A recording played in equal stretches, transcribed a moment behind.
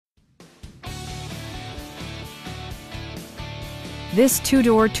This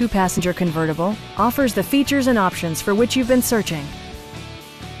two-door, two-passenger convertible offers the features and options for which you've been searching.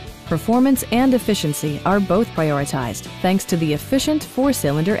 Performance and efficiency are both prioritized thanks to the efficient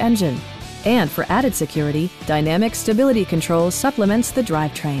four-cylinder engine. And for added security, dynamic stability control supplements the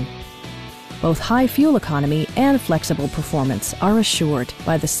drivetrain. Both high fuel economy and flexible performance are assured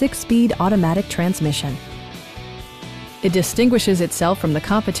by the 6-speed automatic transmission. It distinguishes itself from the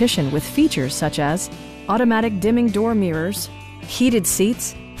competition with features such as automatic dimming door mirrors, heated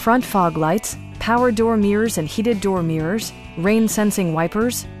seats, front fog lights, power door mirrors and heated door mirrors, rain-sensing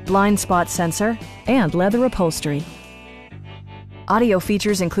wipers, blind spot sensor, and leather upholstery. Audio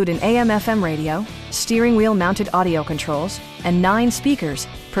features include an AM/FM radio, steering wheel mounted audio controls, and 9 speakers,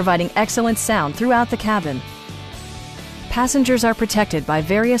 providing excellent sound throughout the cabin. Passengers are protected by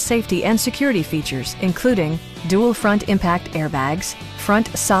various safety and security features, including dual front impact airbags, front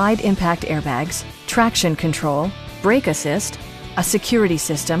side impact airbags, traction control, brake assist, a security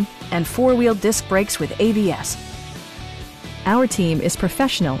system, and 4-wheel disc brakes with ABS. Our team is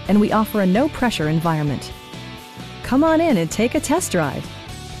professional and we offer a no-pressure environment. Come on in and take a test drive.